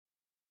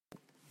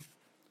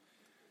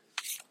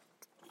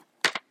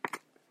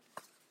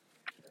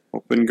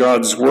Open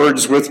God's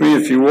words with me,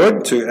 if you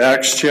would, to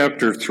Acts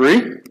chapter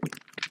 3.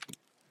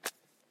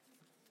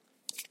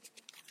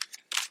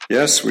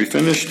 Yes, we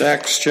finished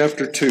Acts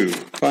chapter 2,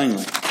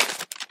 finally.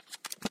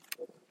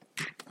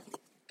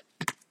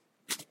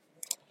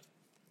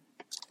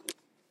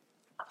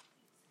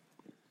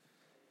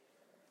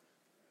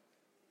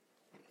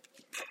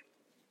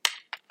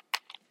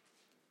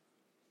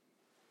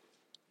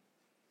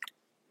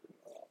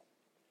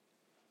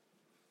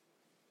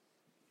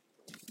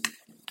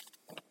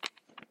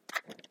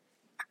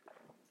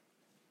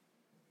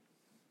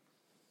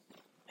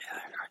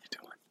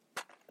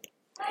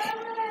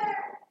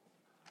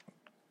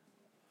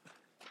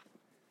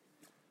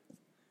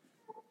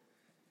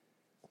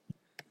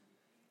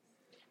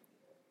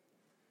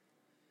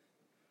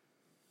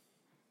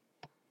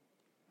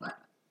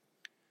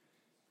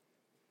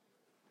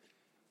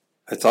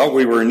 I thought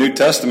we were in New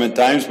Testament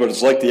times, but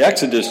it's like the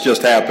Exodus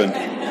just happened.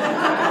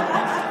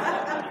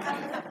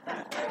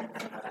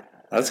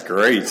 That's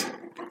great.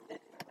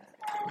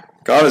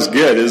 God is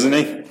good, isn't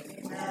he?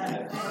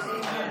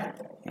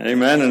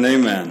 Amen and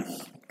amen.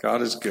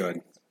 God is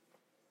good.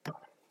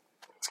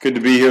 It's good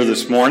to be here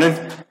this morning.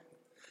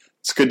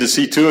 It's good to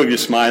see two of you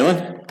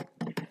smiling.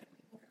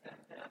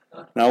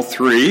 Now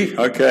three,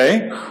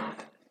 okay.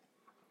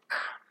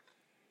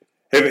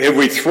 Have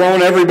we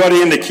thrown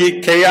everybody into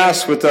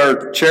chaos with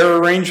our chair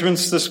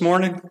arrangements this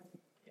morning?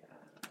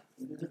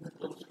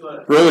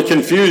 Really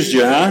confused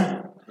you,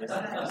 huh?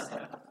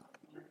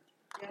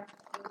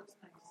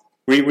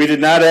 We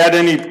did not add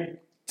any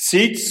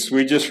seats.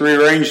 We just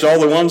rearranged all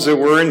the ones that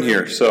were in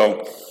here.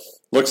 So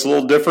looks a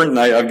little different. And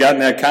I've gotten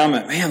that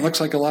comment, man,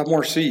 looks like a lot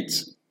more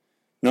seats.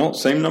 No,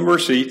 same number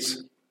of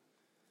seats.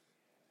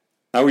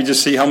 Now we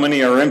just see how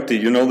many are empty.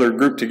 You know, they're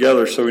grouped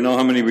together, so we know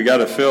how many we got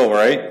to fill,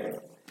 right?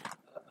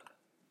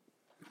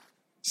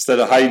 Instead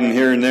of hiding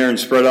here and there and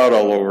spread out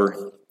all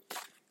over.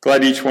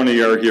 Glad each one of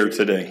you are here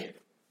today.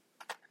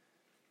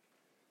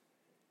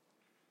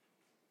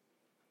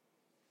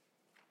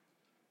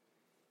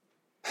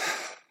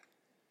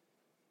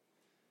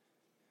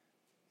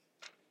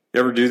 You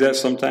ever do that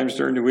sometimes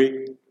during the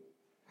week?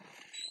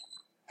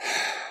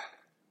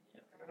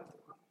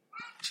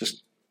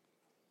 Just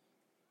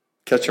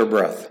catch our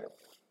breath.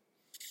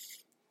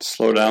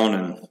 Slow down,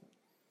 and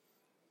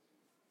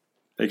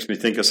makes me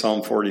think of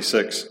Psalm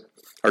 46.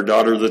 Our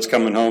daughter that's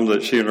coming home,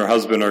 that she and her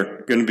husband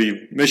are going to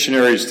be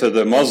missionaries to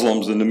the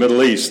Muslims in the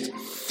Middle East.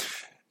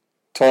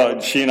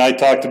 She and I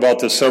talked about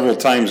this several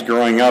times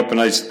growing up, and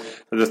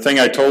the thing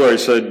I told her, I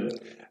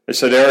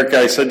said,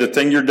 Erica, the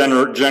thing your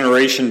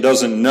generation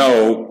doesn't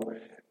know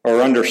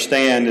or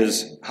understand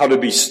is how to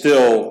be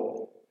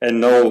still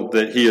and know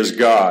that he is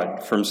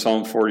God, from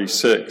Psalm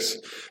 46.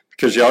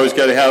 Because you always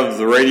got to have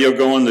the radio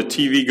going, the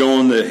TV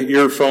going, the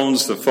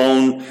earphones, the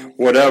phone,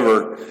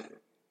 whatever.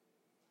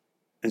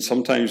 And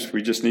sometimes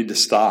we just need to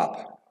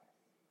stop.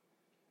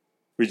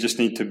 We just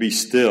need to be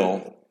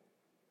still.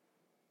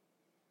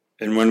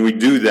 And when we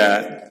do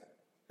that,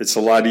 it's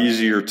a lot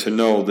easier to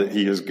know that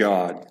he is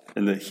God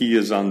and that he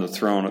is on the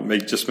throne.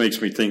 It just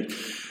makes me think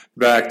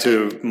back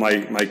to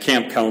my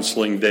camp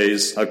counseling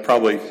days. I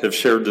probably have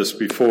shared this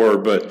before,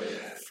 but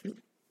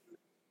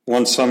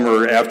one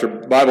summer after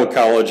Bible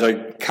college,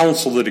 I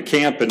counseled at a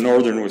camp in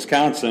northern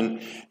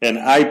Wisconsin, and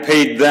I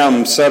paid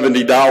them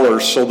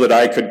 $70 so that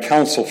I could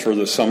counsel for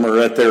the summer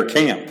at their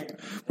camp.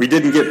 We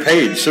didn't get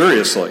paid,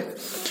 seriously.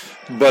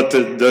 But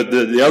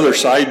the other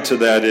side to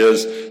that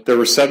is there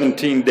were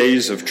 17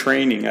 days of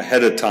training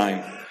ahead of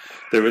time.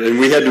 And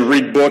we had to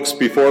read books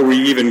before we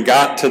even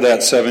got to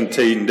that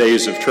 17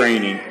 days of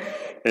training.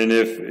 And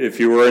if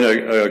you were in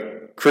a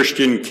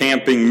Christian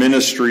camping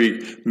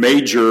ministry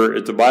major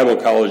at the Bible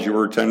college you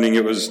were attending,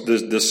 it was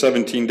the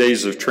 17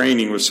 days of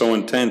training was so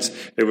intense,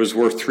 it was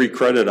worth 3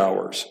 credit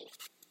hours.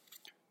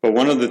 But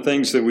one of the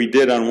things that we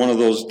did on one of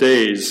those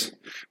days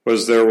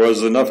was there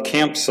was enough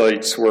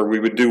campsites where we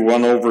would do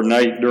one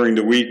overnight during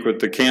the week with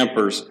the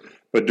campers.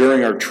 But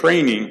during our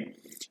training,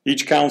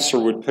 each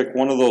counselor would pick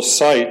one of those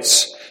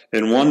sites,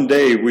 and one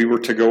day we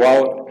were to go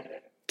out,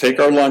 take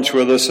our lunch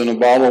with us and a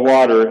bottle of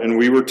water, and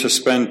we were to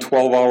spend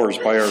 12 hours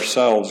by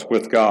ourselves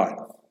with God.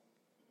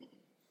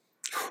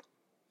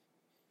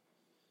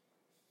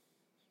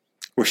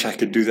 Wish I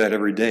could do that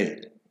every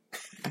day.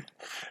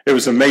 It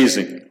was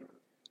amazing.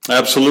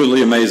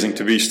 Absolutely amazing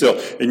to be still.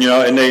 And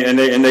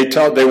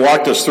they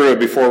walked us through it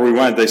before we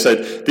went. They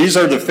said, these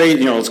are the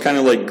it's kind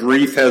of like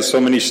grief has so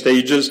many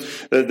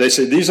stages. They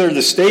said, these are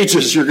the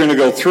stages you're going to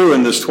go through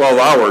in this 12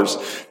 hours.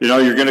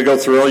 You're going to go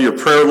through all your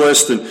prayer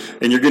list, and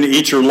you're going to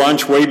eat your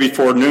lunch way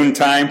before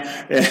noontime,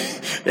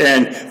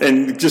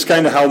 and just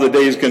kind of how the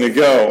day is going to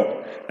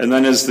go. And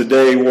then as the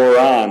day wore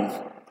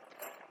on,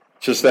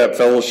 just that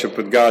fellowship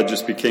with God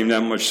just became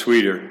that much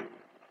sweeter,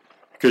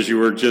 because you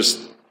were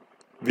just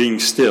being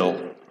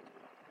still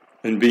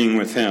and being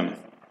with him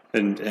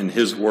and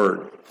his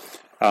word.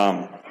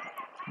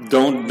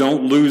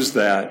 Don't lose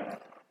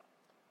that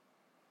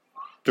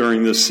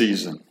during this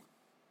season.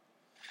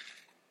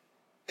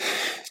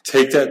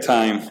 Take that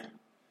time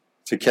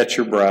to catch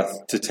your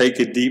breath, to take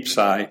a deep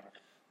sigh,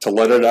 to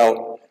let it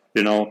out,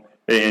 and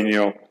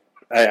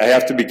I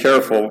have to be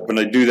careful when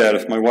I do that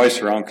if my wife's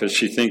around, because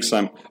she thinks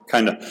I'm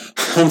kind of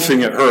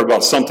humping at her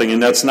about something,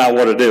 and that's not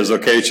what it is,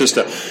 okay? It's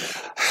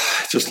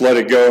just let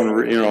it go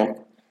and,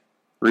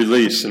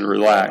 release and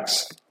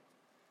relax.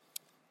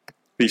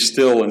 Be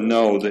still and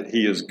know that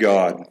He is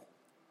God.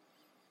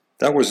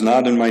 That was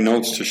not in my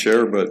notes to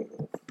share, but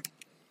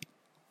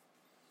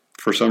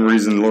for some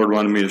reason the Lord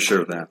wanted me to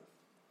share that.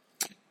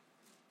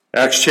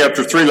 Acts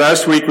chapter 3.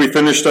 Last week we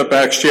finished up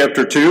Acts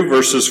chapter 2,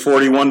 verses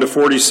 41 to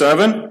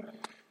 47.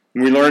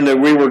 We learned that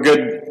we were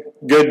good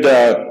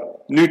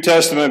New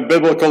Testament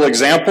biblical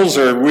examples,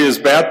 or we as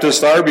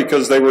Baptists are,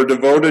 because they were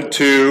devoted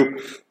to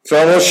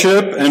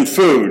fellowship and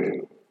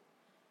food.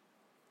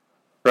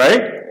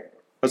 Right?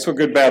 That's what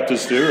good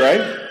Baptists do,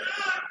 right?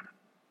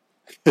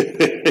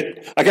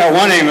 I got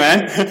one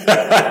amen.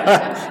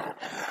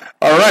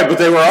 All right, but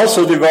they were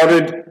also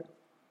devoted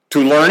to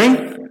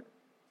learning,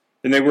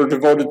 and they were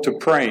devoted to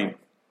praying.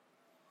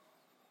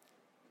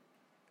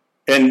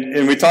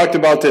 And we talked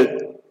about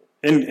that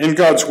in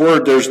God's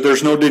Word,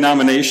 there's no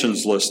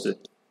denominations listed.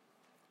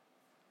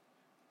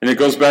 And it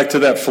goes back to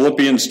that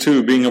Philippians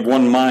 2, being of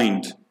one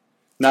mind.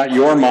 Not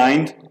your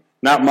mind,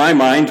 not my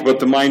mind, but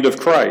the mind of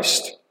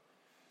Christ.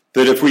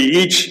 That if we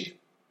each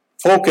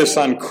focus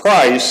on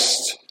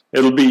Christ,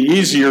 it'll be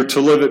easier to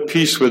live at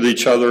peace with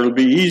each other. It'll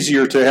be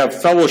easier to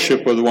have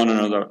fellowship with one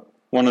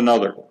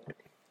another.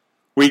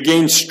 We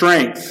gain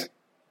strength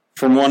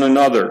from one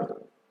another.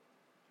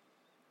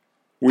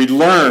 We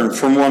learn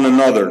from one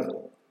another.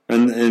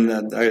 And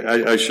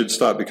I should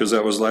stop because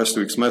that was last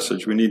week's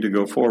message. We need to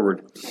go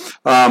forward.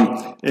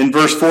 In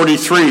verse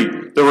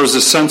 43, there was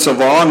a sense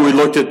of awe, and we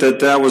looked at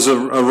that was a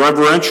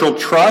reverential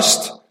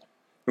trust.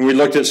 And we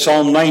looked at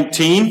Psalm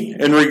 19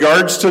 in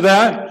regards to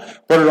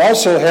that. But it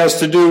also has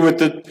to do with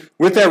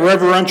that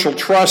reverential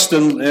trust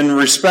and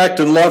respect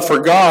and love for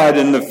God,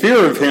 and the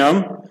fear of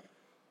Him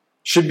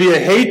should be a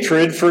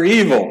hatred for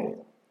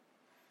evil.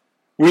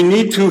 We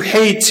need to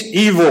hate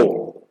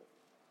evil.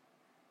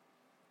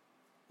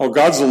 Oh,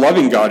 God's a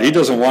loving God. He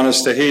doesn't want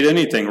us to hate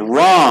anything.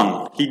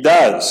 Wrong. He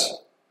does.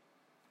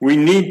 We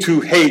need to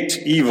hate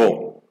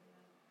evil.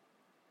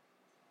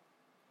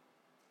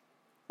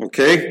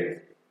 Okay?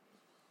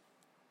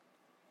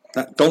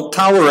 Don't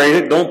tolerate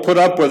it. Don't put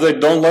up with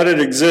it. Don't let it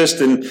exist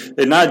and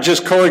not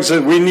just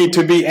coexist. We need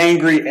to be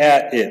angry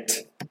at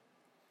it.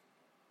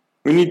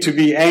 We need to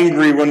be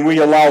angry when we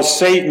allow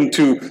Satan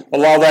to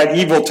allow that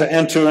evil to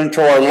enter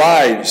into our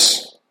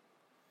lives.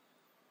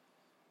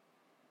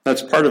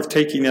 That's part of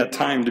taking that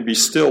time to be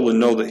still and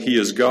know that He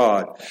is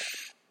God.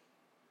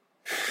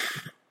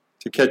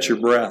 To catch your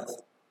breath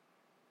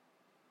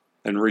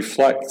and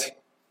reflect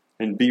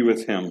and be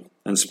with Him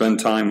and spend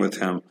time with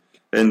Him.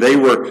 And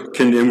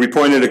and we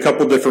pointed a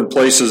couple different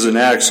places in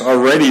Acts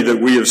already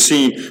that we have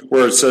seen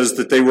where it says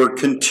that they were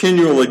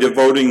continually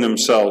devoting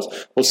themselves.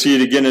 We'll see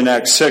it again in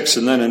Acts 6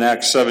 and then in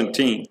Acts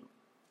 17.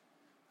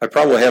 I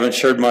probably haven't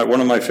shared one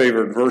of my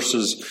favorite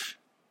verses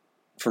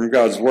from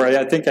God's Word.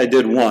 I think I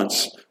did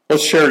once.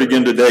 Let's share it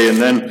again today, and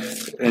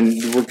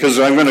because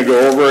I'm going to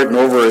go over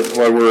it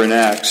while we're in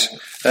Acts.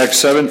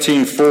 Acts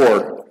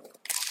 17:4.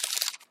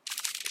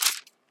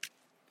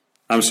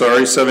 I'm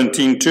sorry,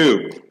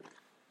 17:2.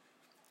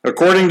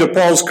 According to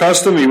Paul's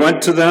custom, he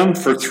went to them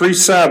for 3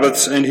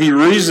 Sabbaths, and he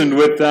reasoned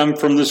with them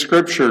from the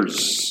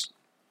Scriptures.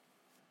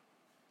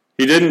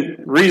 He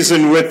didn't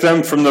reason with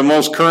them from the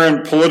most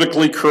current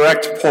politically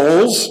correct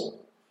polls.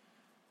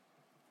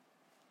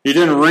 He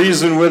didn't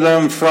reason with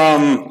them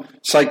from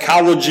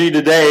psychology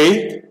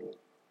today.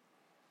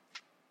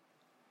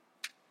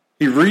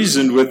 He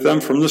reasoned with them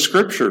from the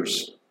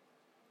Scriptures.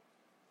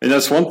 And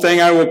that's one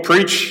thing I will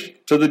preach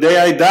to the day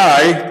I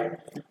die,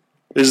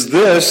 is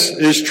this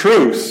is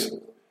truth.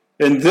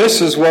 And this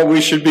is what we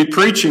should be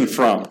preaching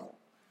from.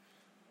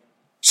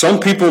 Some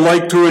people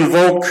like to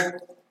invoke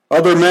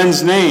other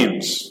men's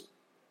names.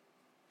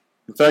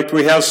 In fact,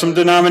 we have some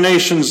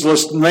denominations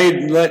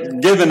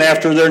given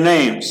after their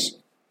names.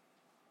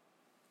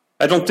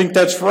 I don't think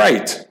that's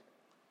right.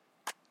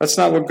 That's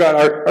not what God...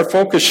 Our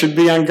focus should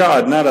be on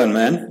God, not on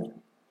men.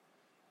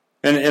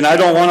 And I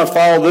don't want to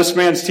follow this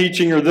man's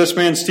teaching or this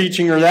man's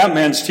teaching or that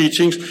man's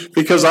teachings,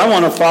 because I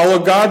want to follow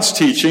God's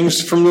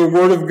teachings from the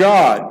Word of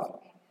God.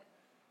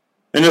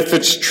 And if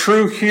it's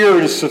true here,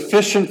 it is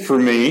sufficient for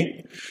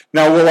me.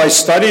 Now, will I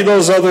study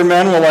those other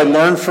men? Will I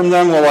learn from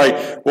them? Will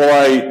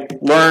I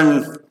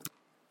learn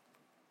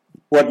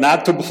what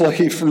not to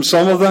believe from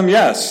some of them?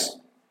 Yes.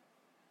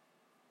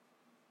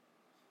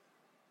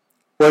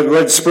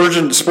 What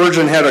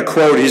Spurgeon had a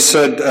quote. He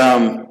said,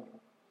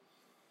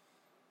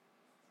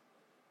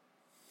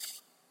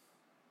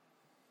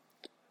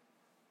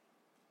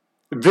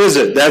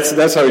 visit.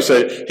 That's how he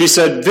said it. He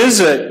said,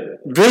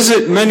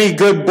 visit many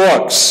good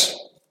books,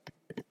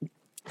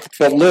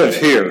 but live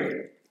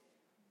here.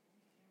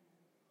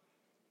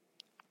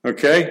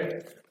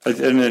 Okay?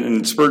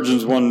 And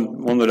Spurgeon's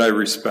one that I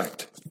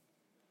respect.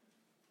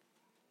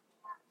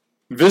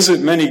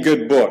 Visit many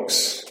good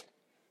books,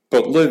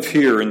 but live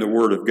here in the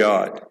Word of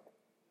God.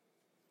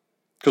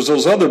 Because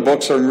those other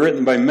books are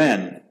written by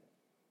men.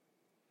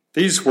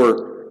 These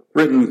were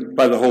written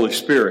by the Holy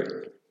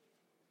Spirit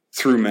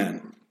through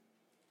men.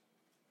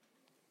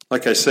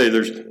 Like I say,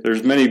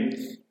 there's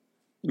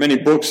many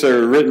books that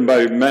are written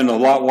by men a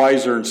lot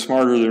wiser and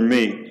smarter than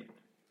me.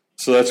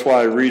 So that's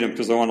why I read them,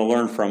 because I want to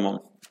learn from them.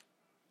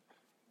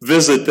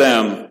 Visit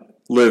them,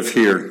 live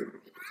here.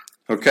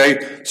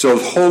 Okay? So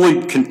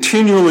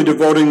continually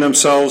devoting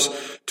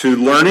themselves to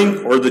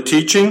learning or the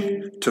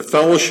teaching, to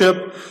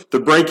fellowship, the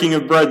breaking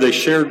of bread. They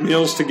shared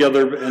meals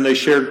together and they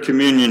shared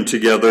communion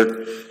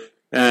together,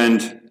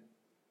 and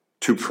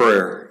to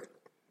prayer.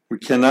 We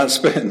cannot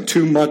spend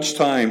too much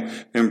time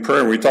in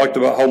prayer. We talked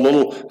about how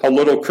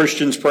little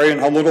Christians pray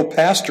and how little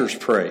pastors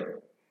pray.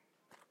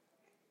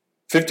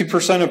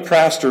 50% of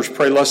pastors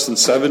pray less than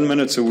 7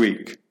 minutes a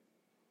week.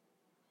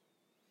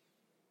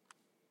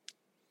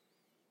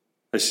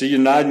 I see you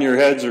nodding your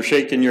heads or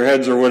shaking your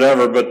heads or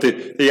whatever, but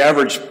the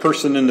average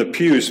person in the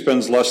pew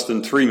spends less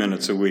than 3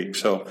 minutes a week.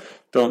 So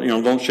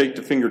don't shake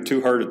the finger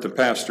too hard at the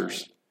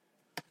pastors.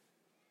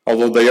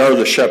 Although they are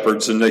the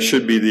shepherds and they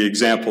should be the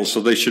examples,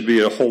 so they should be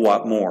a whole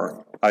lot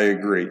more. I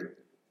agree.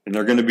 And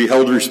they're going to be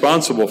held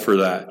responsible for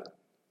that.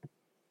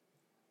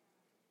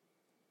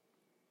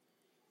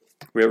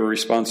 We have a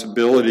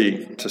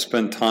responsibility to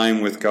spend time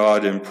with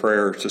God in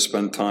prayer, to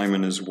spend time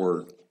in His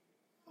Word.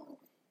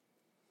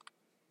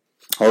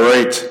 All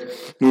right,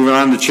 moving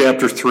on to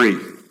chapter 3.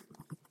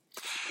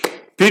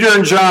 Peter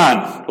and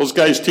John, those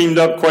guys teamed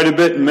up quite a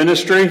bit in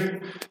ministry.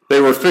 They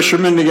were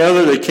fishermen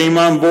together. They came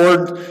on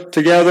board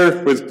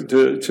together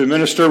to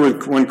minister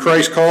when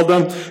Christ called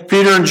them.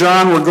 Peter and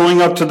John were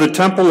going up to the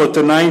temple at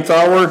the 9th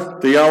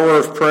hour, the hour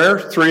of prayer,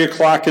 3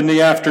 o'clock in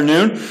the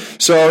afternoon.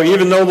 So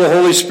even though the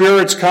Holy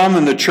Spirit's come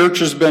and the church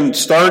has been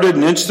started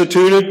and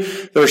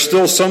instituted, there's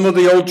still some of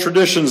the old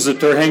traditions that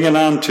they're hanging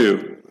on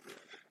to.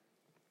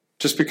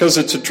 Just because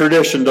it's a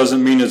tradition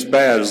doesn't mean it's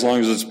bad as long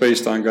as it's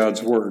based on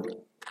God's Word.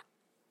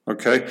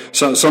 Okay?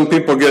 So some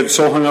people get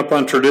so hung up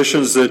on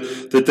traditions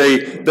that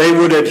they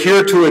would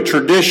adhere to a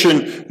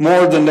tradition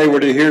more than they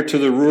would adhere to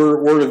the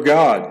Word of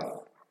God.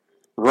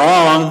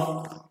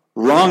 Wrong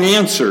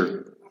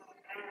answer.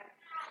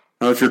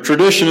 Now, if your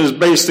tradition is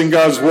based in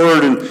God's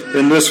Word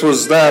and this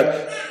was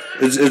that,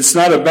 it's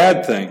not a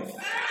bad thing.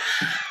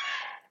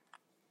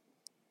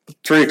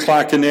 3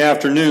 o'clock in the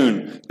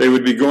afternoon, they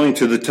would be going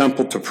to the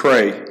temple to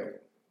pray.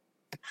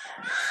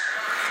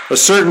 A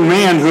certain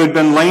man who had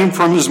been lame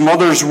from his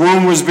mother's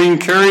womb was being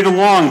carried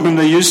along, whom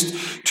they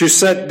used to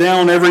set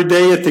down every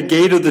day at the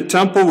gate of the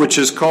temple, which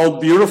is called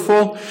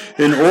Beautiful,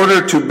 in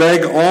order to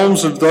beg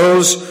alms of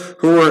those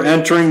who were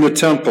entering the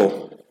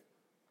temple.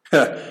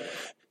 Do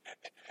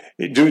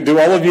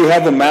all of you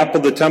have a map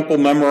of the temple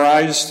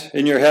memorized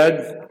in your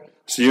head?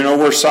 So you know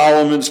where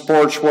Solomon's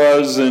porch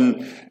was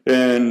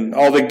and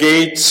all the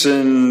gates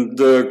and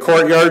the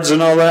courtyards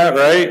and all that,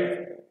 right?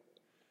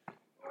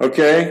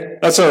 Okay,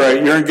 that's all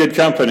right. You're in good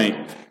company.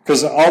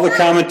 Because all the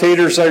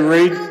commentators I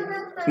read,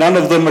 none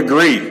of them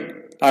agree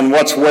on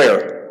what's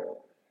where.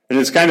 And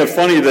it's kind of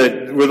funny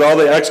that with all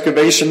the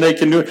excavation they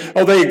can do,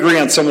 they agree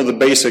on some of the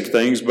basic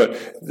things, but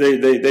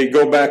they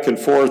go back and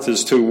forth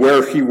as to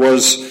where he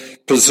was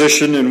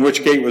positioned and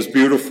which gate was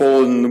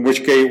Beautiful and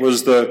which gate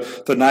was the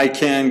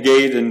Nican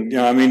gate. And,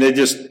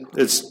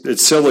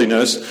 it's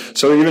silliness.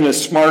 So even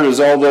as smart as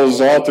all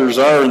those authors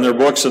are in their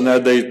books and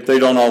that, they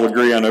don't all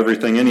agree on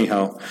everything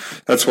anyhow.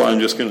 That's why I'm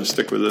just going to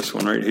stick with this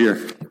one right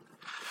here.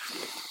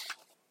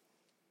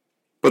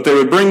 But they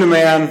would bring the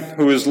man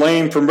who was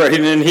lame from birth,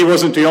 and he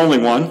wasn't the only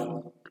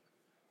one,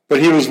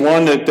 but he was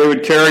one that they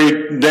would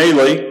carry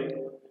daily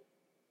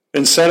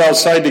and set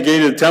outside the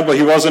gate of the temple.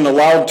 He wasn't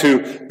allowed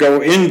to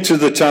go into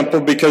the temple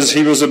because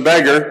he was a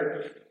beggar.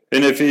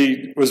 And if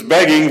he was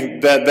begging,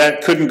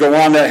 that couldn't go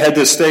on. That had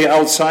to stay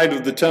outside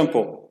of the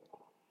temple.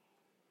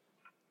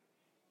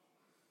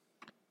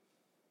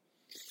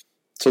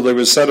 So they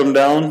would set him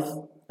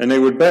down and they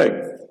would beg.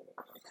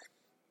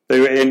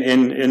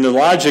 In the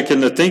logic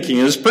and the thinking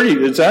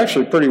it's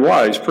actually pretty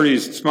wise, pretty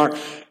smart.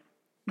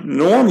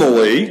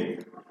 Normally,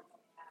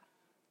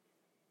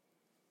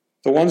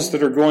 the ones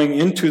that are going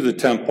into the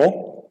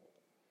temple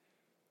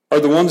are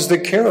the ones that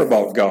care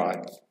about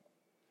God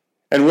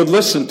and would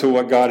listen to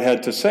what God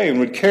had to say and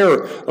would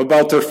care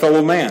about their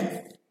fellow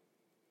man.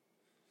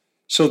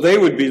 So they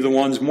would be the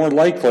ones more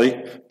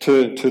likely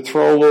to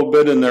throw a little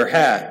bit in their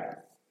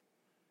hat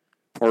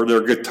or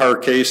their guitar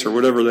case or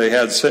whatever they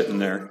had sitting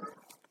there.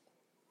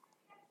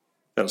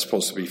 That was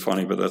supposed to be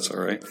funny, but that's all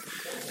right.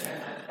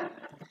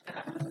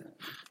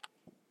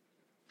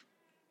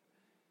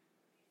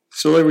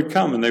 So they would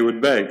come and they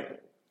would beg.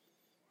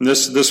 And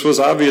this was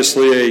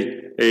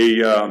obviously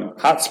a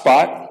hot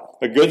spot,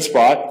 a good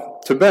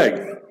spot to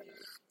beg,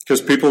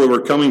 because people that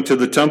were coming to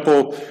the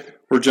temple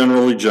were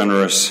generally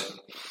generous.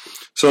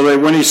 So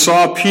when he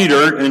saw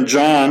Peter and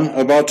John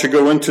about to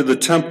go into the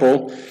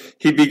temple,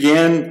 he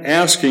began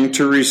asking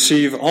to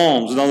receive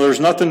alms. Now, there's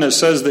nothing that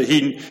says that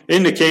he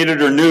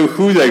indicated or knew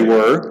who they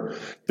were.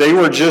 They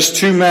were just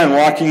two men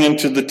walking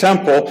into the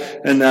temple,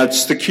 and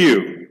that's the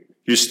cue.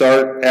 You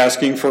start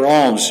asking for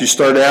alms. You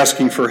start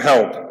asking for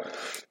help.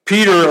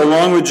 Peter,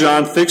 along with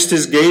John, fixed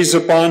his gaze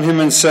upon him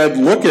and said,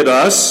 "Look at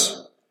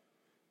us."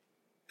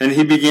 And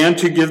he began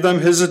to give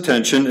them his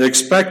attention,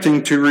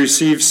 expecting to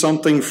receive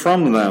something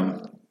from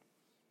them.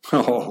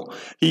 Oh,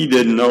 he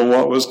didn't know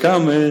what was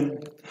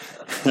coming.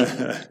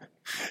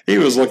 He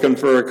was looking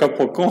for a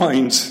couple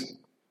coins.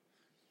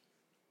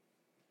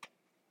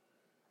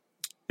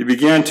 He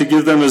began to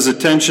give them his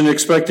attention,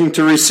 expecting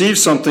to receive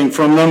something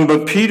from them.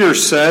 But Peter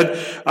said,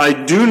 "I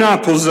do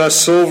not possess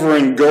silver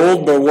and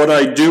gold, but what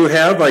I do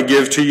have I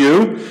give to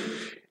you.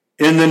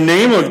 In the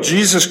name of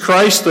Jesus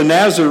Christ the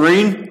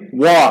Nazarene,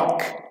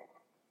 walk."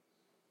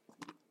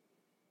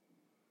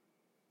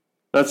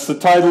 That's the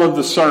title of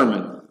the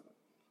sermon.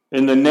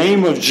 In the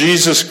name of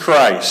Jesus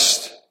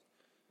Christ.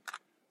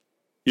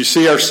 You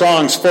see, our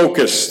song's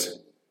focused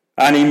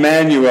on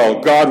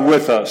Emmanuel, God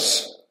with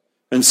us,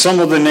 and some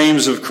of the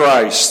names of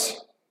Christ.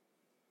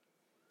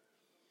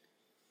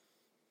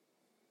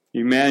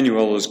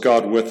 Emmanuel is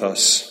God with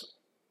us.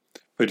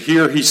 But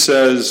here he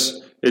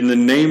says, in the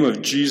name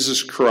of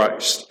Jesus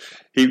Christ.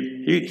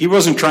 He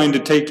wasn't trying to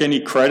take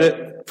any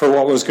credit for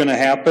what was going to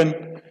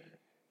happen.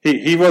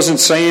 He wasn't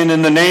saying,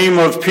 in the name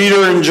of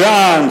Peter and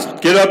John,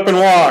 get up and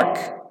walk.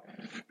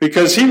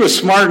 Because he was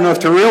smart enough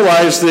to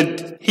realize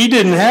that he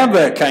didn't have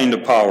that kind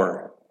of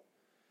power.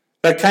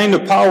 That kind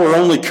of power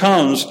only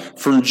comes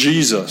from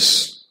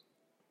Jesus.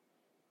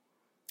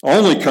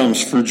 Only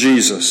comes from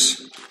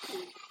Jesus.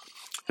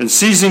 And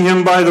seizing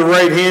him by the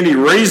right hand, he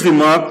raised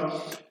him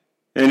up,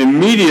 and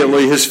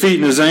immediately his feet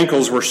and his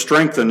ankles were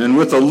strengthened. And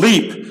with a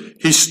leap,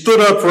 he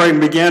stood upright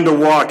and began to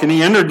walk. And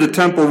he entered the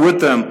temple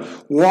with them,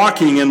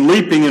 walking and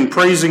leaping and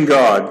praising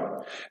God.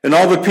 And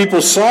all the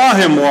people saw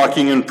him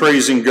walking and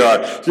praising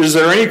God. Is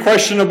there any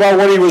question about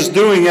what he was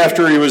doing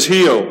after he was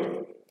healed?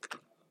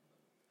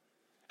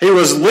 He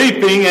was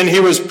leaping and he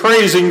was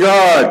praising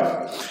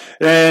God.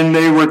 And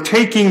they were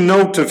taking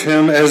note of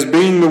him as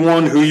being the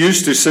one who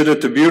used to sit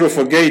at the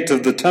beautiful gate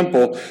of the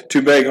temple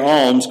to beg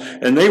alms.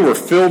 And they were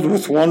filled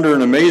with wonder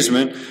and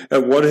amazement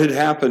at what had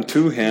happened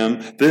to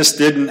him. This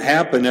didn't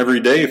happen every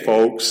day,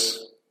 folks.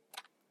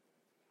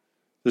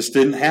 This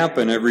didn't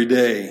happen every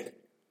day.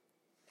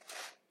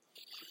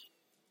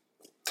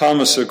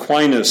 Thomas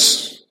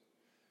Aquinas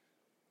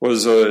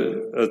was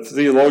a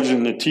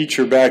theologian and a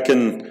teacher back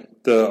in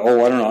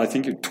I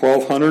think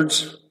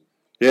 1200s.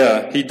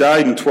 Yeah, he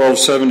died in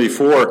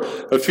 1274.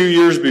 A few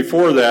years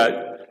before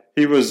that,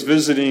 he was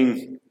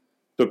visiting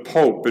the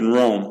Pope in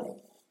Rome.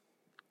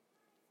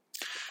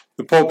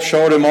 The Pope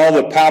showed him all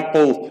the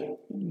papal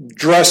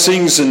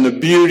dressings and the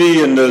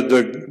beauty and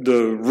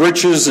the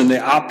riches and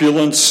the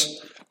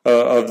opulence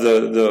of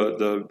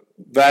the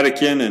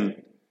Vatican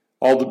and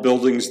all the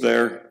buildings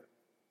there.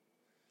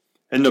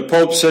 And the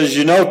Pope says,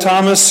 "You know,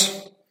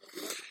 Thomas,"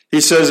 he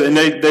says, and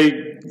they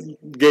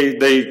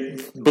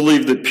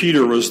believed that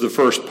Peter was the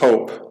first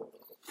pope.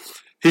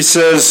 He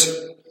says,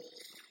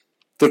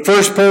 "The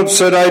first pope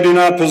said, 'I do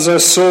not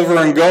possess silver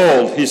and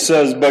gold.'" He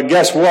says, "But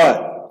guess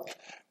what?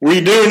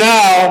 We do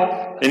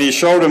now." And he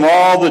showed him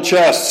all the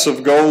chests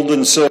of gold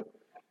and silver,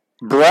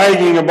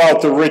 bragging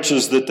about the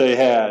riches that they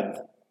had.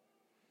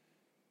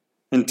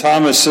 And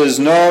Thomas says,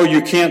 "No,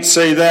 you can't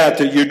say that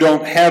you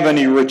don't have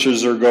any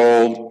riches or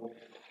gold."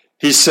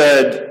 He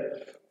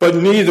said, "But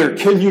neither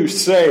can you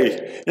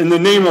say, 'In the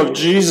name of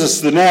Jesus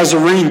the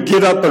Nazarene,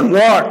 get up and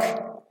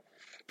walk,'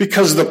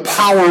 because the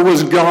power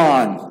was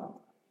gone.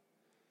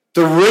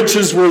 The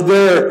riches were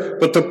there,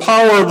 but the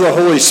power of the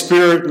Holy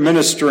Spirit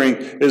ministering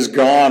is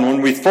gone.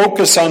 When we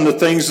focus on the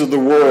things of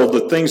the world,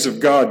 the things of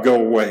God go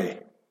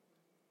away."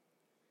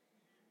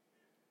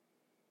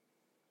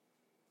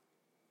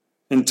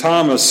 And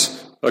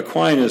Thomas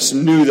Aquinas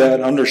knew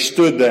that,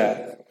 understood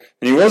that.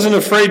 And he wasn't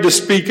afraid to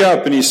speak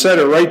up, and he said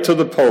it right to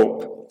the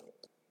Pope.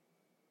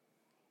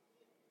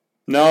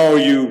 "No,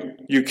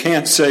 you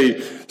can't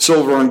say,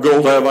 'Silver and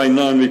gold have I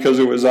none,' because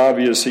it was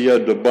obvious he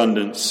had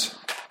abundance."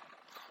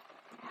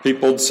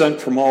 People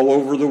sent from all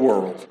over the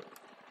world.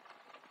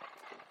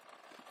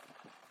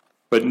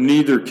 "But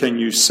neither can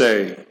you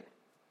say,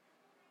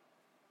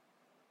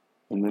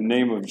 'In the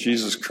name of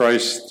Jesus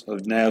Christ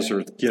of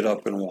Nazareth, get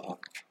up and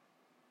walk.'"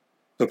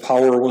 The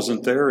power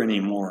wasn't there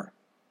anymore.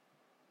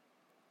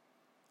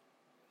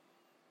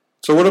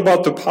 So what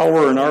about the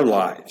power in our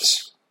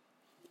lives?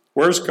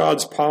 Where's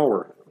God's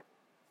power?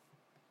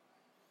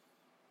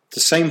 The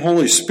same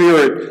Holy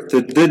Spirit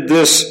that did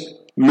this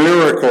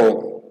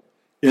miracle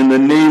in the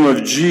name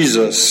of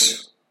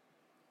Jesus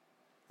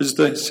is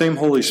the same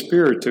Holy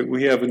Spirit that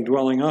we have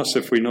indwelling us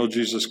if we know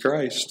Jesus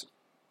Christ.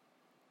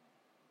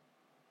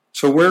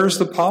 So where is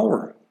the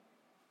power?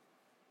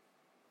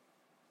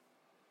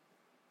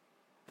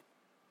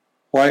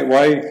 Why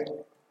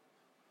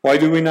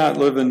do we not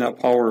live in that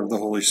power of the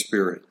Holy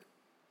Spirit?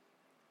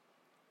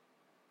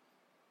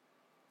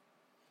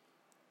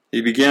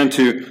 He began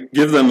to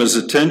give them his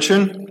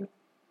attention.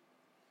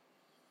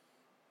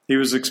 He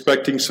was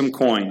expecting some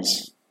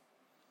coins.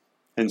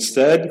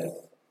 Instead,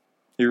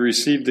 he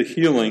received the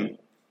healing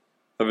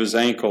of his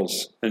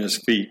ankles and his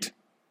feet.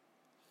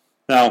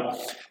 Now,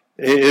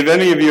 if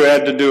any of you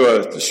had to do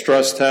a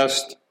stress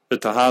test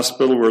at the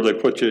hospital where they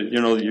put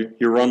you,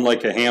 you run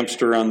like a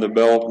hamster on the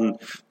belt, and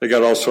they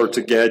got all sorts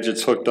of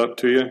gadgets hooked up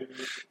to you.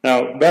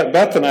 Now,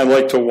 Beth and I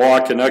like to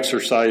walk and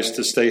exercise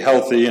to stay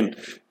healthy, and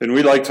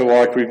we like to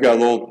walk. We've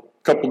got a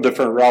couple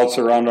different routes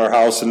around our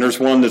house, and there's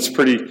one that's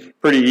pretty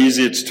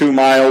easy. It's 2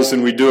 miles,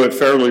 and we do it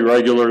fairly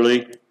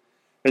regularly.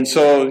 And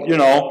so,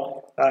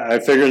 I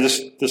figure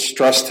this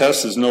stress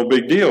test is no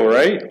big deal,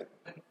 right?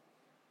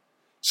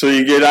 So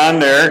you get on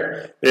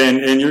there, and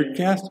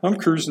I'm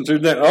cruising through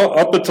that. Oh,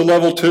 up it to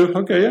level 2.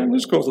 Okay, yeah,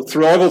 let's go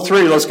through level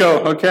 3. Let's go.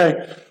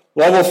 Okay,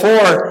 level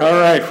 4. All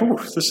right.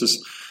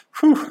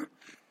 Whew.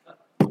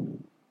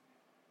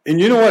 And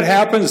you know what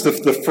happens?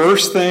 The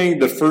first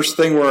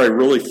thing where I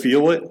really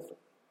feel it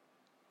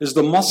is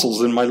the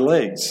muscles in my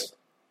legs,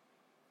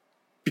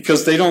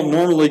 because they don't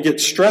normally get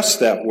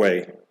stressed that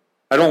way.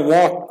 I don't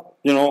walk,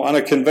 on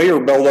a conveyor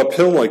belt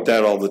uphill like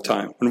that all the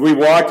time. When we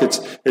walk,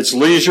 it's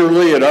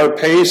leisurely at our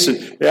pace,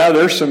 and yeah,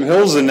 there's some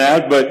hills in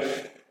that,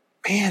 but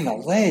man, the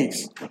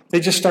legs,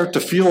 they just start to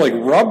feel like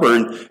rubber,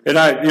 and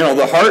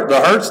the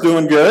heart's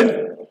doing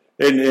good,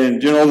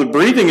 and the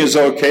breathing is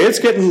okay. It's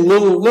getting a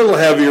little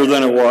heavier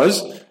than it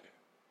was.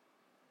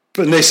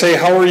 And they say,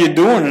 how are you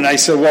doing? And I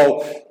said,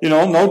 well,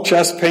 no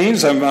chest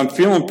pains. I'm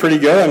feeling pretty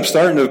good. I'm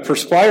starting to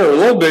perspire a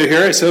little bit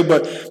here. I said,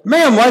 but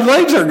man, my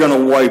legs are going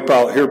to wipe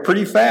out here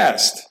pretty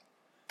fast.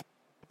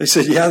 They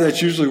said, yeah,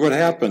 that's usually what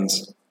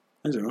happens.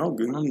 I said, well,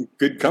 I'm in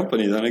good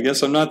company then. I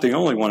guess I'm not the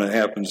only one it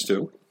happens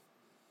to.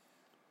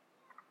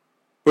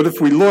 But if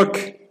we look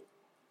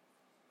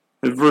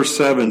at verse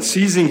 7,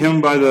 seizing him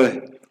by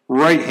the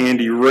right hand,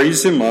 he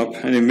raised him up,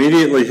 and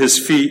immediately his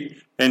feet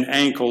and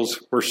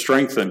ankles were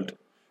strengthened.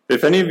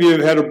 If any of you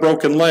have had a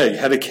broken leg,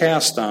 had a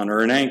cast on,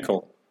 or an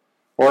ankle,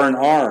 or an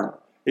arm,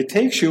 it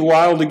takes you a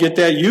while to get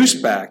that use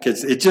back.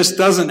 It just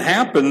doesn't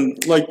happen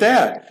like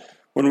that.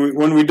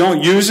 When we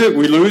don't use it,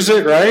 we lose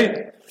it,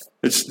 right?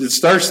 It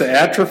starts to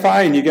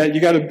atrophy, and you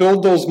got to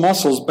build those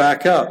muscles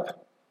back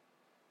up.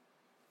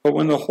 But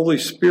when the Holy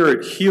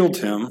Spirit healed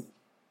him,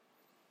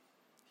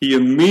 he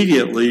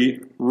immediately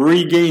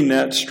regained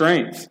that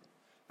strength.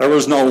 There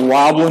was no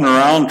wobbling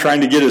around trying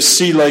to get his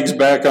sea legs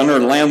back under,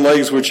 land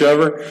legs,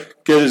 whichever,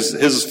 get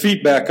his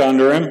feet back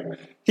under him.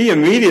 He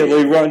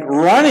immediately went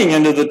running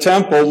into the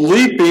temple,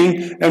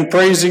 leaping and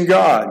praising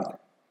God.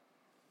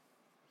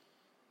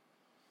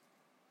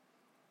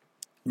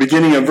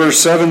 Beginning of verse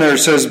 7 there, it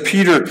says,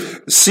 Peter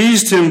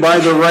seized him by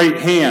the right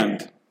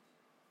hand.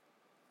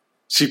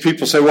 See,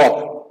 people say,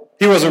 well,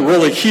 he wasn't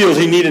really healed.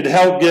 He needed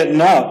help getting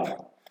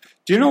up.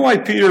 Do you know why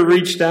Peter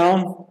reached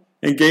down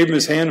and gave him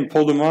his hand and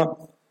pulled him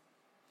up?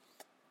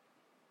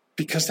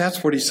 Because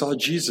that's what he saw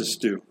Jesus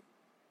do.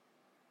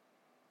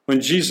 When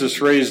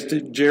Jesus raised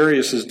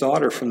Jairus'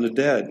 daughter from the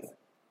dead,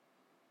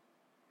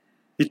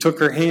 he took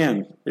her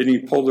hand and he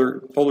pulled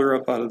her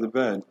up out of the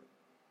bed.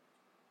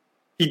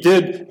 He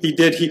did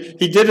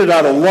it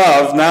out of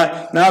love,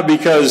 not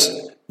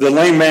because the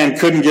lame man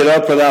couldn't get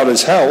up without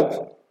his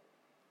help.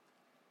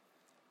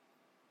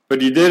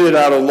 But he did it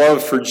out of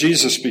love for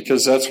Jesus,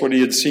 because that's what he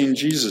had seen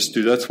Jesus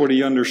do. That's what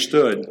he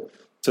understood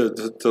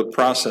the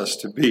process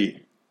to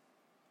be.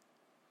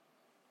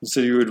 And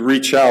so he would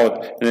reach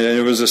out, and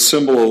it was a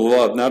symbol of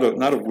love,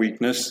 not of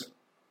weakness.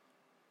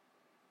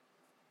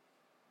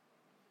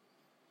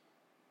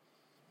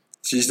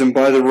 Seized him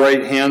by the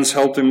right hands,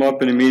 helped him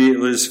up, and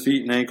immediately his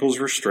feet and ankles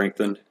were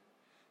strengthened.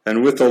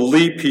 And with a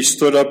leap he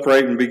stood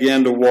upright and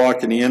began to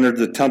walk, and he entered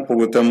the temple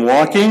with them,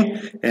 walking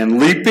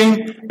and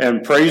leaping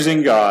and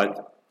praising God.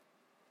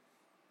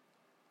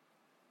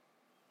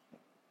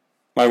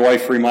 My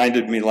wife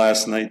reminded me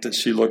last night that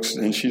she looks,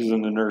 and she's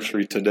in the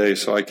nursery today,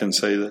 so I can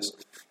say this.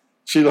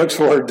 She looks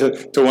forward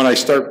to when I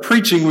start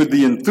preaching with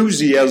the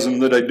enthusiasm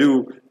that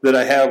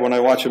I have when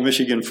I watch a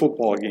Michigan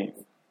football game.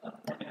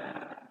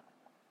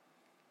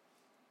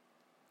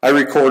 I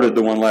recorded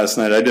the one last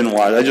night. I didn't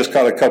watch. I just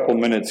caught a couple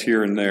minutes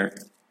here and there.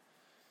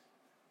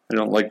 I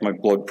don't like my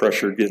blood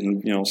pressure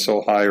getting,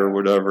 so high or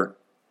whatever.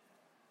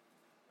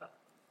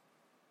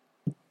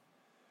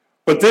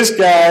 But this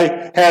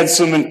guy had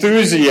some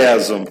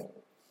enthusiasm.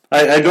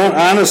 I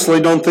honestly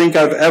don't think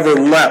I've ever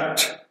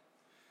leapt.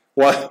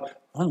 Well,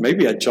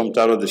 maybe I jumped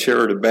out of the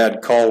chair at a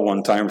bad call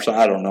one time, so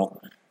I don't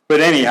know. But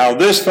anyhow,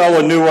 this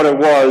fellow knew what it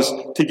was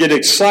to get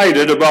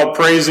excited about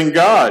praising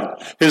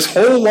God. His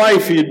whole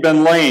life he had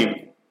been lame.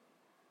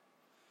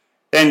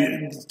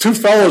 And two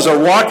fellows are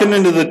walking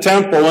into the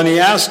temple, and he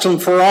asks them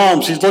for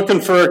alms. He's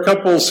looking for a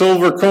couple of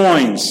silver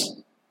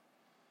coins.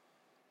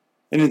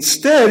 And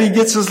instead, he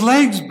gets his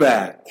legs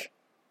back.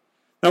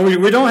 Now,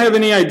 we don't have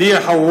any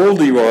idea how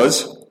old he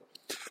was,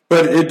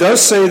 but it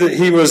does say that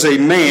he was a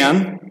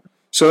man,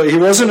 so he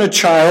wasn't a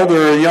child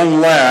or a young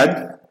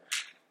lad.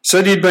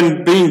 Said he'd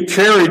been being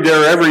carried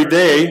there every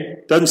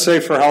day. Doesn't say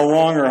for how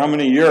long or how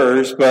many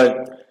years,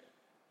 but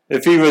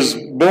if he was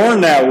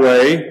born that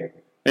way,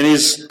 and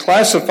he's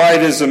classified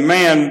as a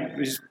man,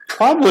 he's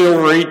probably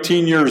over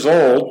 18 years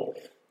old.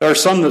 There are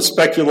some that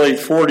speculate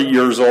 40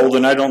 years old,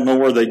 and I don't know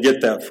where they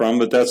get that from,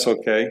 but that's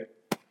okay.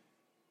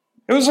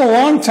 It was a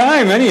long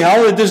time,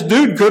 anyhow, that this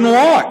dude couldn't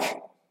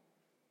walk.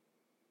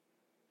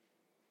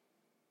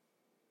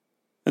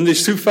 And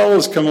these two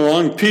fellows come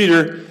along.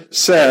 Peter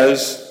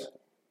says,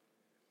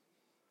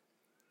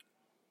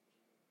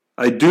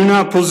 I do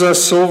not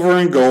possess silver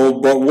and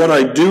gold, but what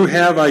I do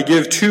have I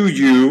give to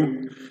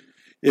you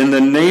in the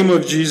name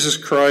of Jesus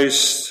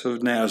Christ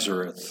of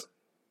Nazareth.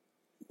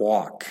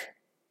 Walk.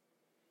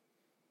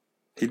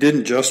 He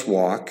didn't just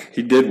walk.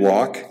 He did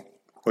walk,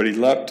 but he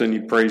leapt and he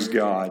praised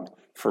God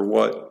for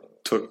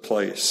what took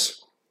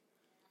place.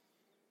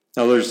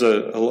 Now there's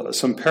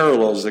some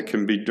parallels that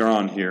can be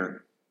drawn here.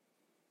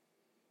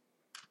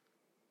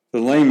 The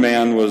lame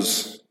man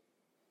was,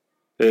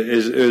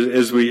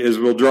 as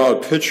we'll draw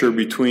a picture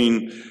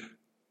between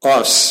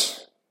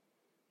us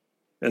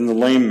and the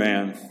lame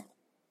man.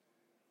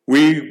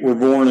 We were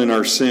born in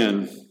our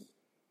sin,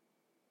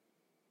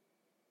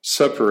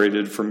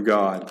 separated from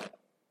God.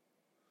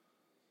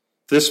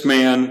 This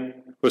man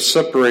was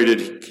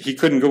separated. He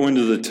couldn't go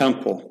into the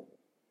temple.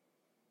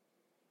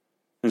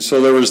 And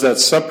so there was that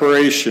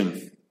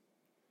separation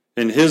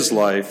in his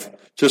life,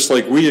 just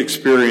like we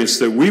experienced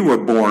that we were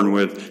born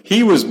with.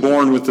 He was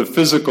born with the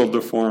physical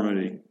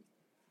deformity,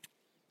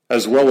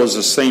 as well as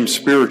the same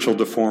spiritual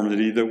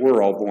deformity that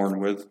we're all born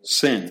with,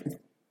 sin.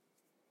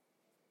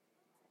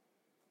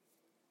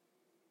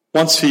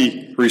 Once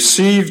he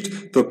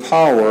received the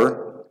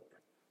power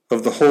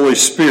of the Holy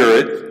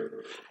Spirit,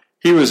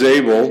 he was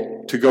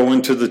able to go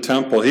into the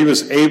temple. He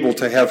was able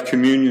to have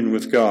communion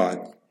with God.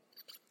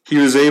 He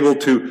was able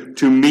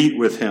to meet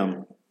with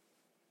him.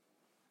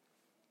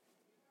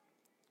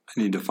 I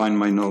need to find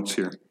my notes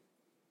here.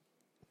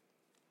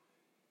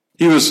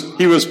 He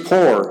was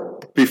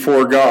poor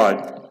before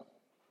God.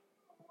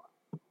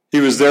 He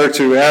was there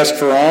to ask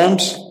for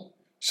alms,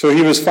 so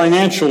he was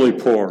financially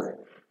poor.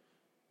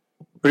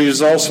 But he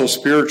is also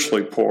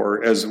spiritually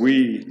poor, as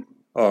we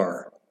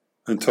are,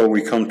 until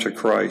we come to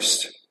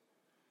Christ.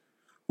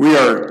 We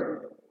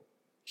are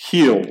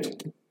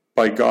healed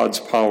by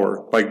God's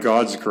power, by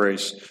God's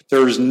grace.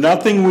 There is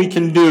nothing we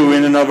can do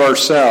in and of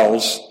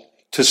ourselves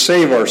to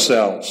save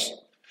ourselves.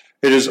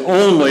 It is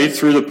only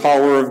through the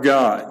power of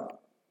God.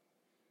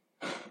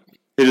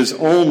 It is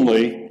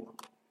only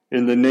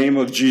in the name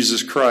of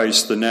Jesus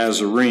Christ, the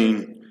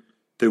Nazarene,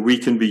 that we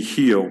can be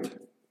healed.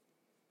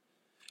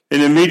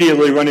 And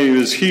immediately when he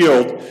was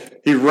healed,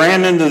 he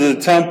ran into the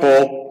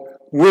temple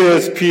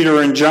with Peter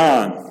and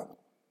John.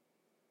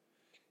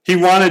 He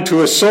wanted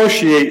to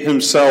associate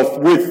himself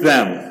with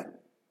them.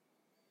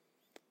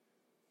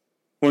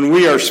 When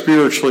we are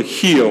spiritually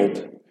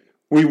healed,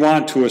 we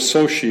want to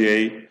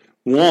associate,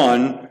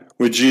 one,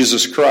 with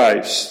Jesus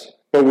Christ,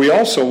 but we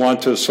also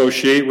want to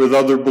associate with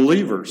other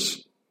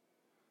believers.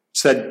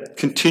 It's that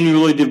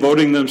continually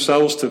devoting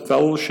themselves to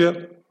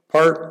fellowship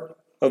part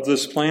of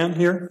this plan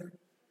here.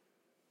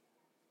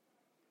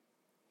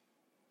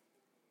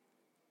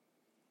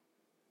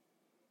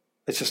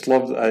 I just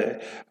love,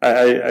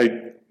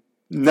 I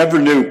never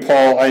knew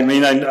Paul. I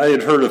mean, I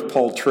had heard of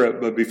Paul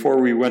Tripp, but before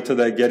we went to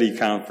that Getty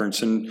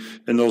conference, and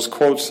those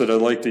quotes that I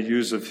like to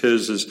use of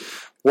his is,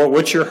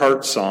 what's your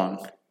heart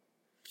song?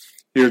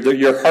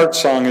 Your heart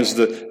song is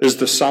the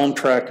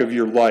soundtrack of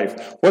your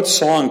life. What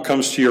song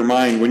comes to your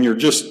mind when you're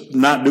just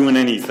not doing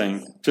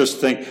anything? Just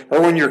think,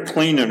 or when you're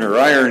cleaning or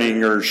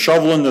ironing or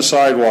shoveling the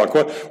sidewalk.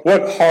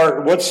 What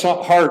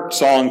heart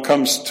song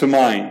comes to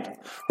mind?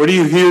 What do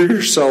you hear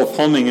yourself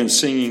humming and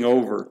singing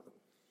over?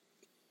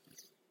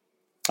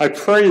 I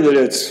pray that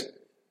it's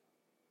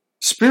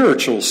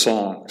spiritual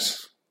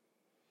songs.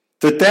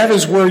 That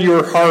is where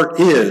your heart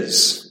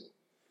is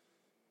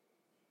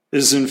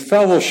in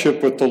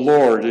fellowship with the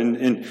Lord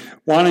and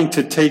wanting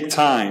to take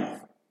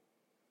time.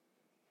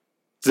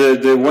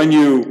 That when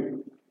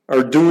you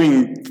are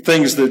doing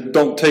things that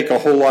don't take a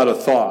whole lot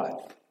of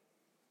thought,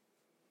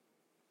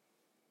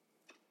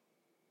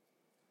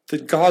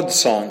 that God's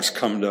songs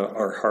come to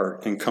our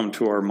heart and come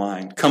to our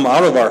mind, come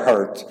out of our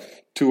heart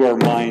to our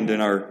mind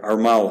and our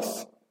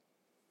mouth.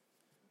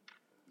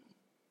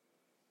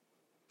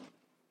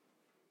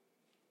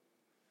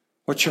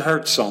 What's your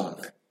heart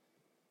song?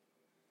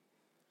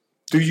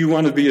 Do you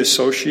want to be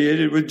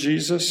associated with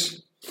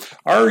Jesus?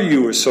 Are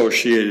you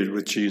associated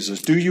with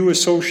Jesus? Do you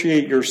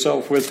associate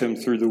yourself with him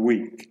through the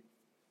week?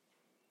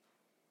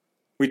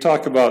 We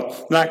talk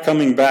about not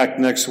coming back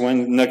next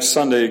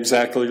Sunday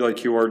exactly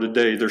like you are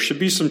today. There should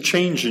be some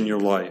change in your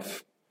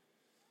life.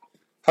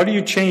 How do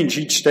you change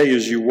each day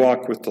as you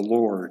walk with the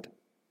Lord?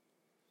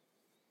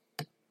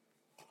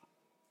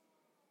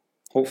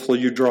 Hopefully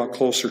you draw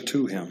closer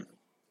to him.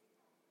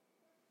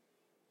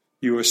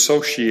 You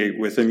associate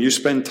with him. You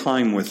spend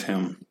time with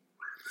him.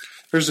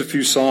 There's a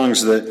few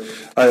songs that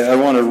I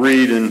want to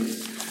read, and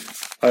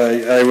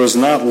I was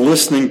not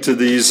listening to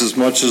these as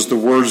much as the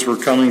words were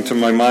coming to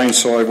my mind,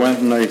 so I went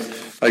and I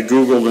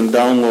Googled and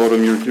downloaded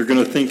them. You're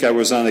going to think I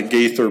was on a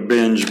Gaither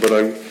binge, but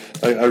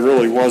I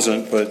really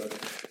wasn't. But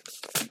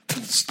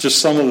it's just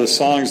some of the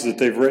songs that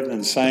they've written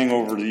and sang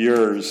over the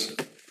years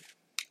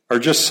are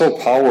just so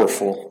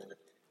powerful.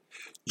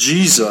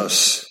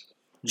 Jesus,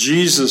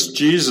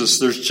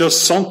 there's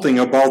just something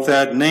about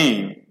that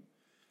name.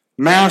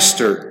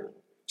 Master,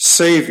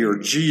 Savior,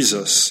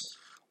 Jesus,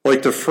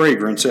 like the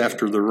fragrance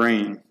after the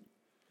rain.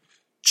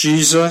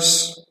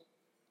 Jesus,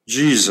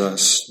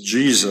 Jesus,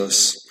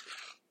 Jesus.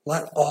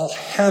 Let all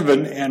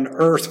heaven and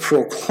earth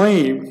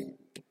proclaim.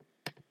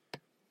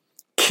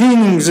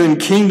 Kings and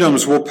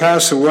kingdoms will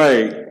pass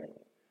away,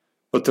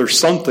 but there's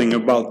something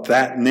about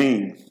that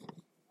name.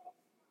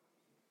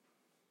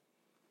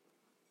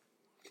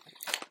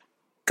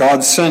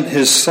 God sent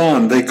his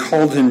Son. They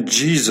called him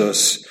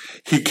Jesus.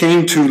 He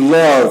came to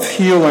love,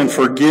 heal, and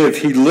forgive.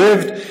 He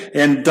lived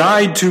and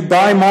died to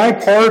buy my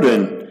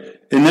pardon.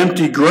 An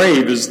empty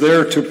grave is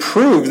there to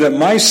prove that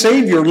my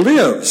Savior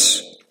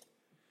lives.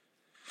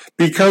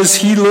 Because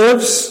he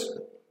lives,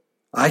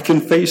 I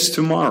can face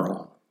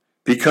tomorrow.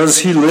 Because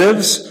he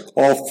lives,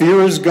 all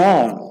fear is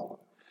gone.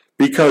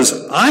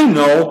 Because I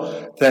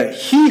know that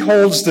he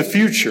holds the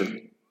future,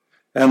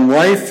 and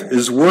life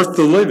is worth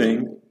the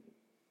living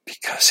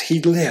because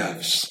he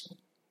lives.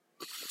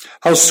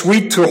 How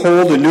sweet to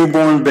hold a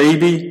newborn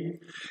baby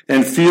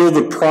and feel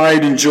the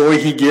pride and joy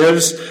he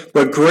gives,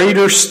 but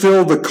greater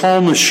still the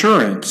calm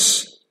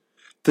assurance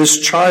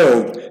this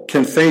child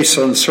can face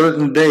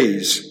uncertain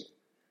days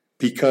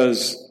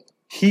because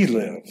he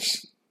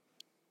lives.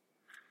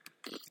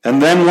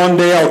 And then one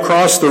day I'll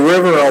cross the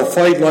river, I'll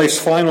fight life's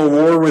final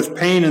war with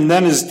pain, and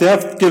then as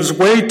death gives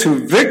way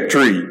to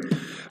victory,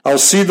 I'll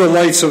see the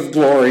lights of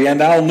glory,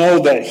 and I'll know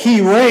that he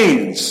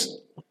reigns.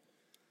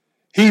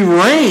 He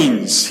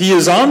reigns. He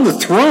is on the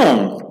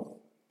throne.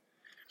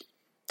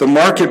 The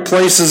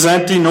marketplace is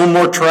empty, no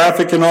more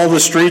traffic in all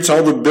the streets,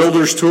 all the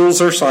builders' tools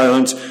are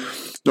silenced,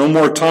 no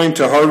more time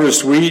to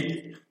harvest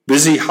wheat.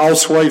 Busy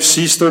housewives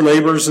cease their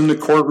labors in the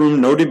courtroom,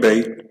 no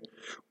debate.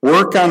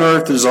 Work on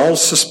earth is all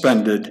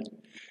suspended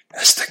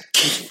as the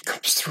King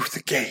comes through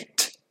the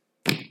gate.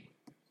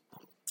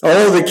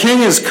 Oh, the King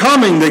is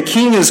coming, the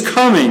King is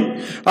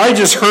coming. I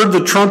just heard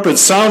the trumpet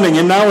sounding,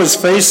 and now his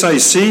face I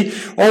see.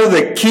 Oh,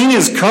 the King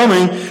is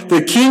coming,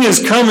 the King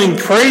is coming.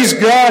 Praise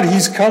God,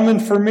 he's coming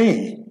for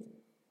me.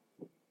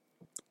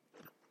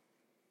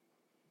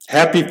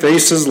 Happy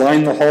faces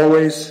line the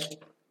hallways.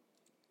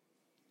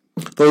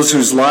 Those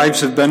whose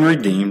lives have been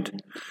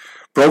redeemed.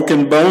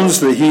 Broken bones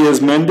that he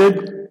has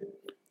mended.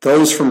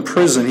 Those from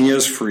prison he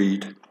has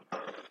freed.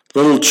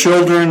 Little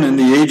children and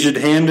the aged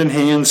hand in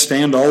hand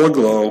stand all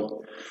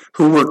aglow,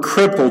 who were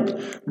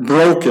crippled,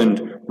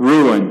 broken,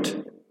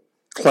 ruined,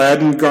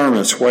 clad in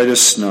garments white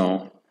as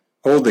snow.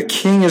 Oh, the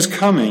King is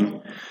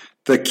coming.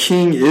 The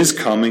King is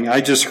coming.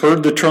 I just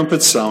heard the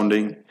trumpet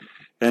sounding,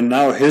 and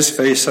now his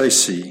face I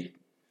see.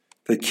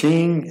 The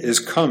King is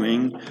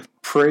coming.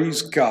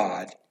 Praise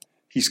God.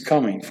 He's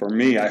coming for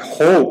me. I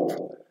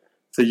hope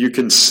that you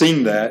can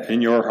sing that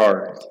in your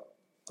heart.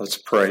 Let's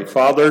pray.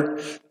 Father,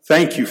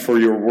 thank you for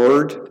your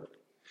word.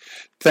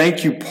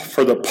 Thank you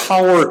for the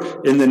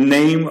power in the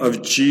name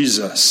of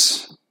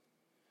Jesus.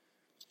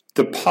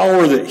 The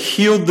power that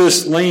healed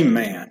this lame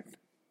man.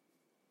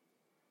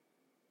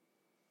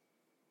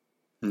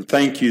 And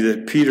thank you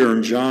that Peter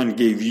and John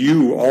gave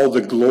you all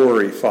the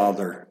glory,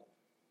 Father.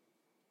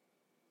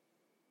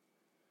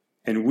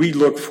 And we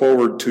look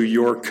forward to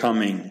your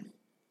coming.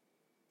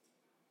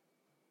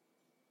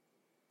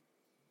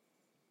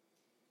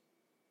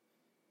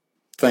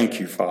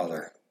 Thank you,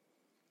 Father.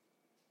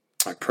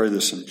 I pray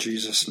this in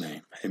Jesus'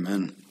 name.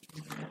 Amen.